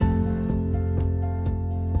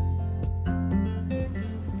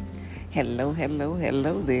Hello, hello,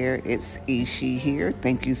 hello there. It's Ishi here.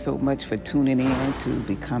 Thank you so much for tuning in to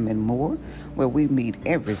Becoming More, where we meet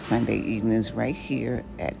every Sunday evenings right here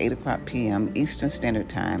at 8 o'clock p.m. Eastern Standard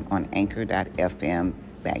Time on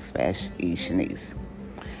anchor.fm/eShanice.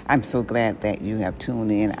 I'm so glad that you have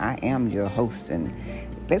tuned in. I am your host, and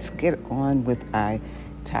let's get on with our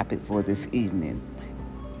topic for this evening.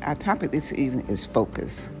 Our topic this evening is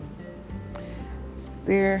focus.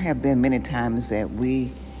 There have been many times that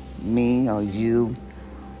me or you,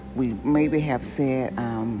 we maybe have said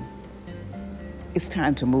it's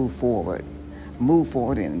time to move forward. Move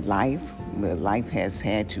forward in life, where life has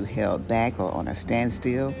had you held back or on a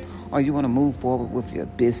standstill, or you want to move forward with your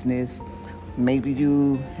business. Maybe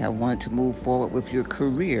you have wanted to move forward with your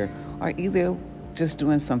career, or either just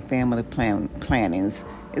doing some family plannings.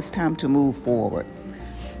 It's time to move forward.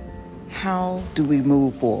 How do we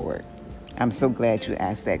move forward? I'm so glad you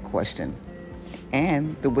asked that question.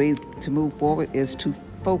 And the way to move forward is to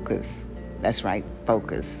focus. That's right,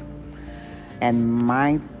 focus. And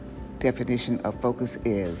my definition of focus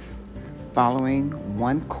is following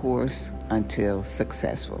one course until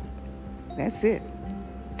successful. That's it.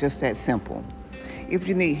 Just that simple. If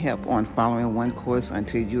you need help on following one course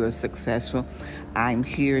until you are successful, I'm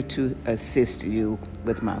here to assist you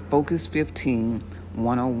with my Focus 15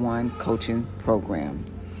 101 coaching program.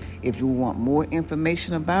 If you want more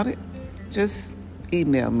information about it, just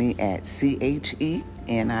email me at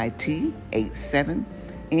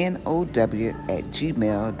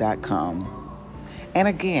chenit87now@gmail.com. And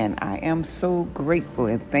again, I am so grateful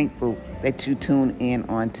and thankful that you tune in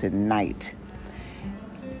on tonight.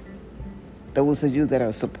 Those of you that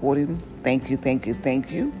are supporting, thank you.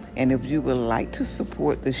 And if you would like to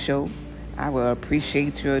support the show, I will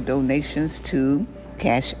appreciate your donations to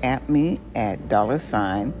Cash App me at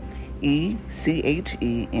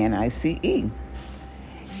 $ECHENICE.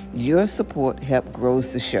 Your support helps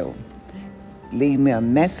grows the show. Leave me a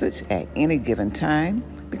message at any given time,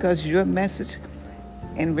 because your message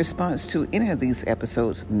in response to any of these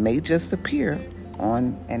episodes may just appear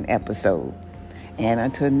on an episode. And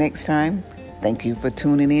until next time, thank you for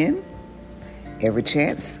tuning in. Every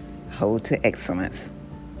chance, hold to excellence.